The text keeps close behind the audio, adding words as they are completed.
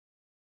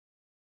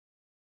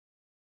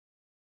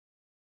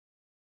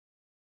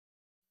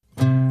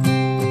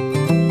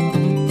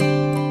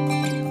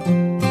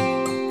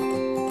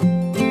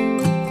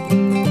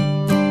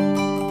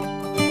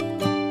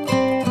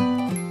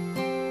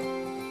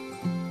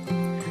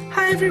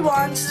Hi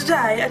everyone, so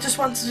today I just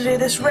wanted to do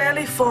this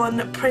really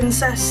fun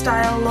princess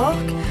style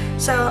look.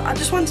 So I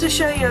just wanted to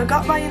show you, I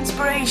got my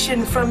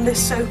inspiration from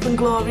this Soap and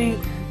Glory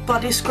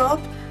body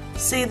scrub.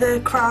 See the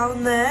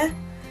crown there?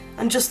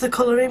 And just the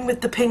colouring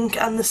with the pink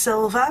and the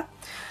silver.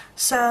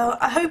 So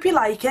I hope you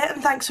like it,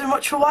 and thanks very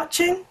much for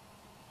watching.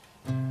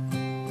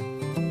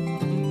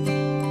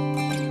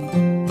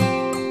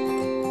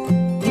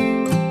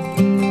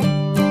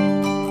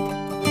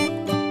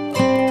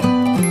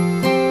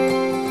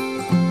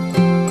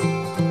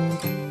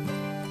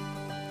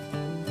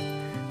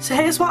 So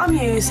here's what I'm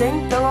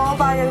using. They're all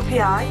by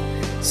OPI.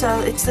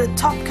 So it's the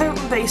top coat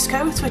and base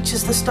coat, which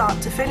is the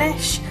start to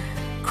finish,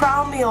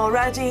 Crown Me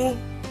Already,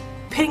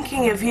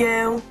 Pinking of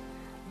You,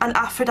 and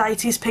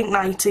Aphrodite's Pink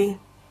Nighty.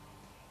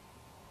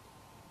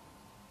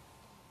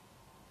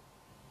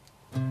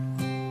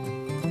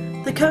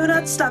 The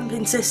Conad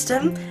stamping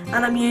system,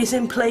 and I'm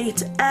using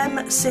plate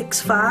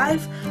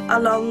M65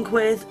 along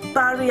with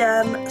Barry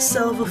M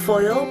silver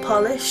foil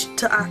polish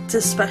to act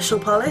as special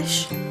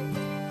polish.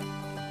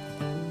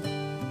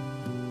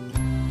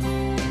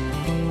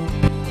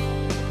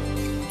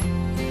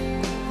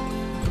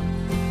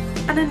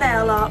 And a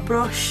nail art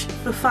brush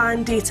for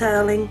fine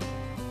detailing.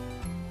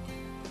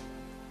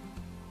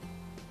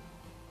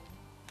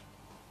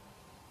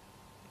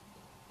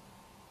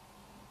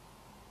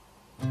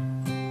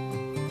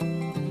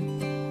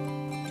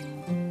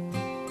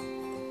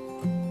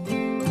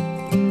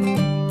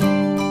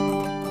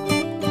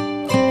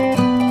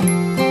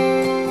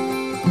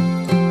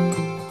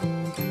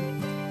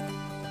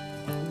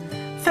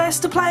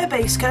 First apply a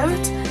base coat,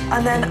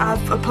 and then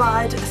I've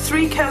applied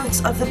 3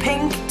 coats of the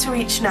pink to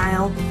each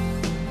nail.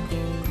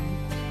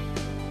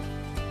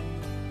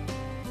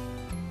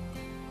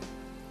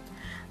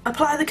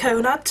 Apply the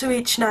Conad to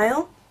each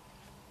nail.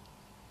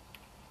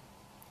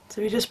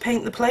 So we just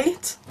paint the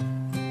plate.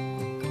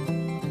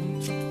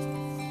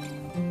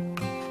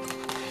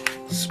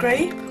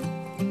 Scrape,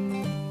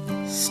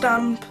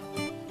 stamp,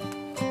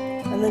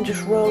 and then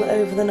just roll it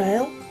over the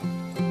nail.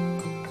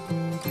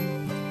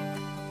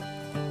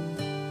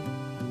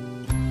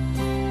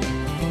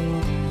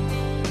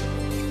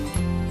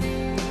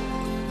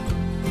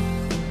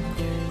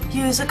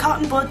 Use a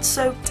cotton bud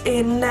soaked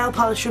in nail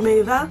polish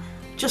remover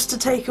just to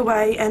take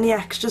away any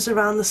extras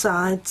around the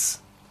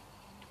sides.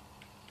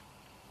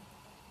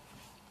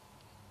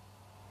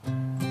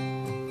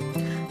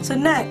 So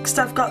next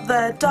I've got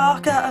the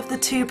darker of the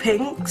 2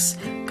 pinks,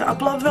 got a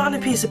blob of it on a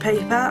piece of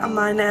paper and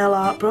my nail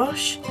art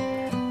brush.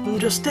 I'm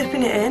just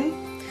dipping it in,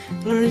 and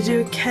I'm going to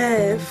do a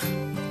curve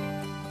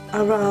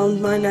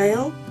around my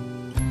nail.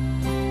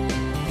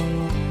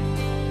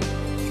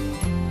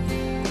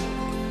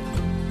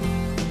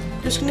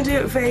 Just going to do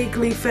it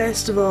vaguely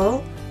first of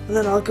all, and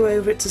then I'll go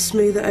over it to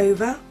smooth it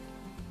over.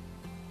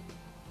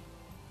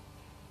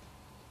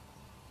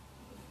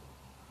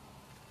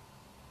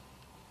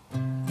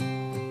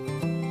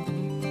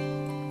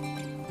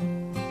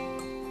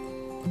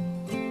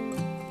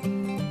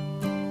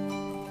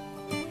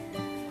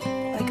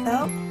 Like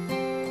that.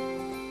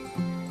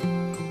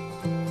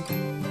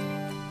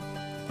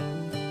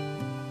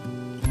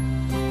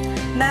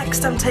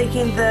 Next I'm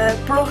taking the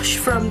brush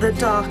from the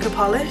darker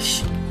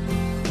polish.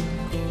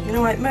 I'm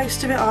going to wipe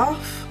most of it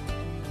off,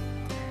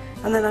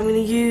 and then I'm going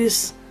to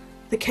use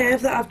the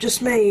curve that I've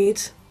just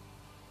made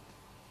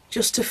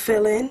just to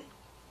fill in.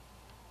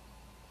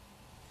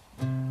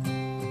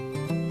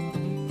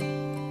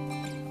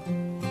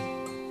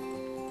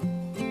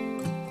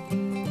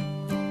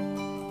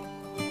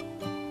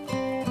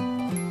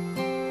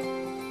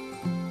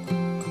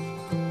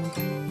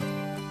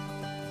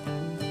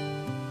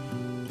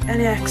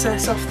 Any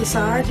excess off the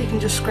side you can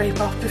just scrape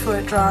off before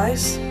it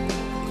dries.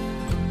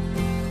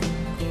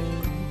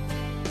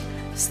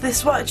 So this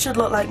is what it should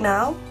look like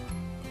now.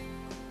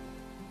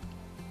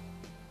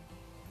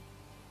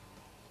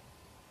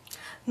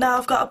 Now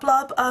I've got a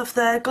blob of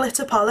the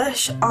glitter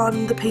polish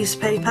on the piece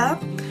of paper.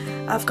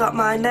 I've got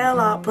my nail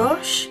art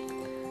brush,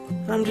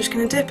 and I'm just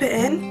going to dip it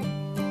in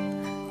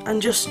and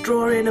just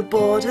draw in a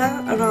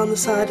border around the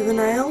side of the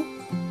nail.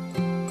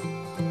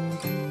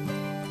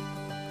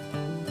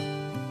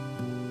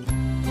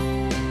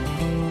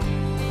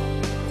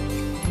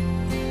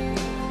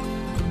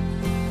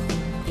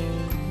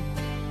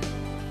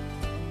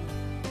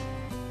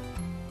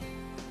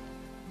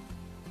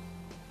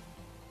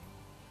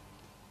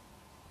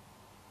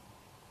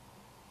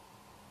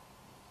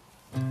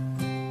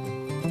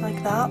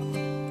 Like that.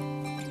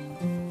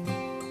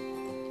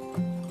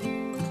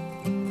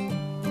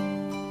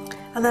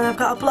 And then I've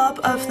got a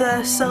blob of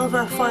the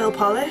silver foil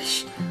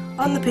polish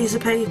on the piece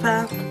of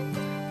paper,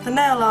 the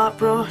nail art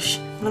brush,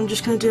 and I'm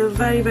just going to do a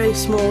very, very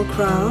small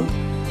crown.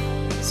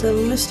 So I'm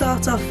going to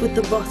start off with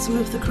the bottom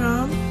of the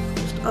crown,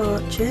 just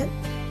arch it.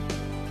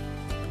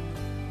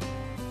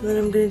 And then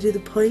I'm going to do the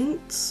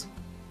points.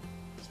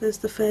 So there's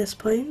the first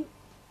point.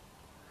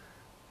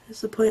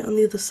 There's the point on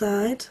the other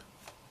side.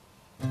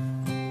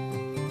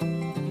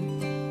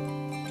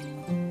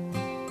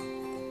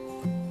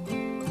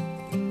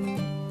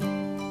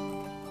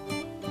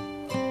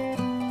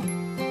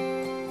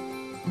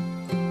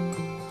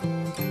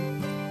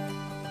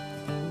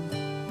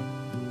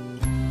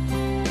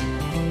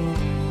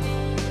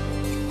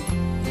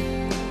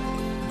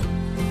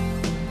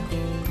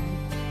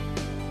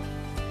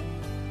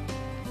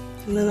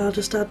 then I'll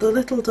just add the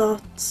little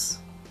dots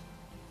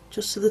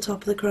just to the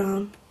top of the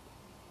crown.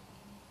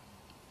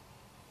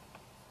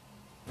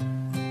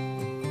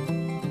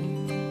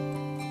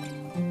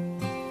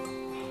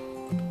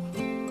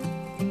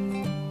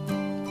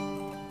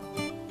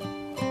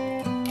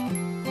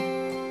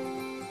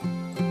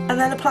 And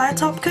then apply a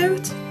top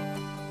coat.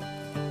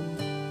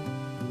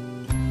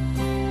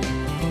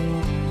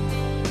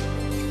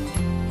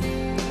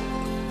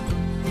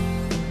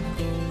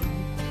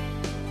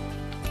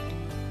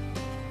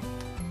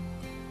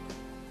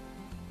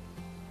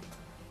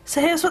 So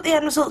here's what the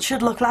end result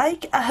should look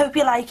like. I hope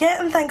you like it,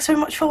 and thanks very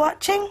much for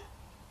watching.